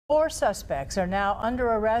Four suspects are now under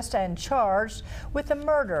arrest and charged with the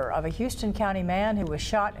murder of a Houston County man who was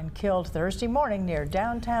shot and killed Thursday morning near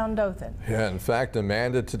downtown Dothan. Yeah, in fact,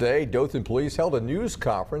 Amanda, today Dothan police held a news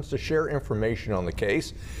conference to share information on the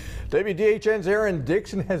case. WDHN's Aaron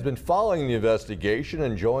Dixon has been following the investigation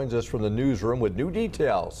and joins us from the newsroom with new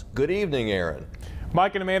details. Good evening, Aaron.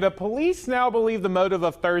 Mike and Amanda, police now believe the motive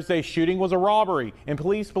of Thursday's shooting was a robbery, and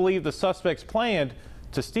police believe the suspects planned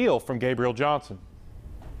to steal from Gabriel Johnson.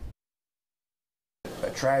 A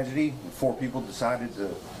tragedy. Four people decided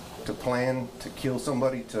to plan to kill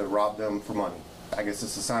somebody to rob them for money. I guess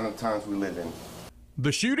it's a sign of the times we live in.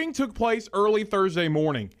 The shooting took place early Thursday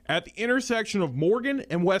morning at the intersection of Morgan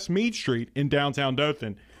and West Meade Street in downtown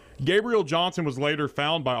Dothan. Gabriel Johnson was later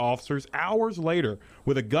found by officers hours later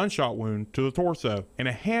with a gunshot wound to the torso and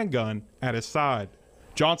a handgun at his side.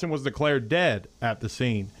 Johnson was declared dead at the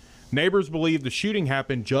scene. Neighbors believe the shooting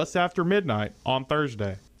happened just after midnight on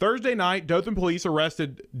Thursday. Thursday night, Dothan police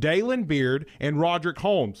arrested Dalen Beard and Roderick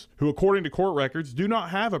Holmes, who according to court records do not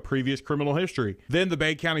have a previous criminal history. Then the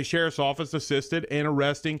Bay County Sheriff's Office assisted in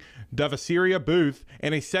arresting Devasiria Booth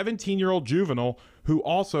and a 17-year-old juvenile who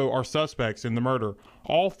also are suspects in the murder.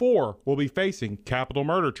 All four will be facing capital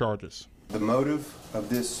murder charges. The motive of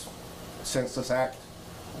this senseless act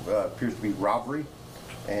appears to be robbery,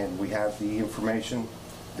 and we have the information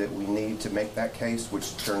that we need to make that case,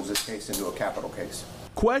 which turns this case into a capital case.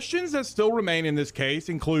 Questions that still remain in this case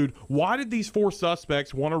include, why did these four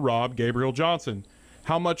suspects want to rob Gabriel Johnson?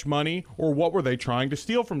 How much money or what were they trying to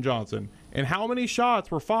steal from Johnson? And how many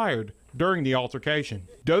shots were fired during the altercation?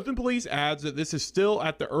 Dothan police adds that this is still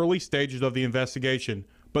at the early stages of the investigation,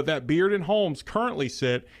 but that Beard and Holmes currently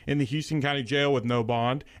sit in the Houston County Jail with no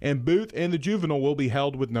bond, and Booth and the juvenile will be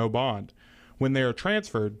held with no bond when they are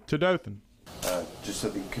transferred to Dothan. Just so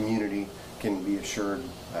the community can be assured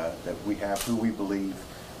that we have who we believe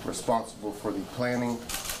responsible for the planning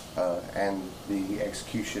and the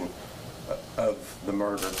execution of the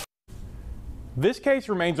murder. This case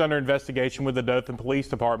remains under investigation with the Dothan Police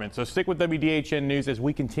Department, so stick with WDHN News as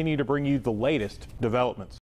we continue to bring you the latest developments.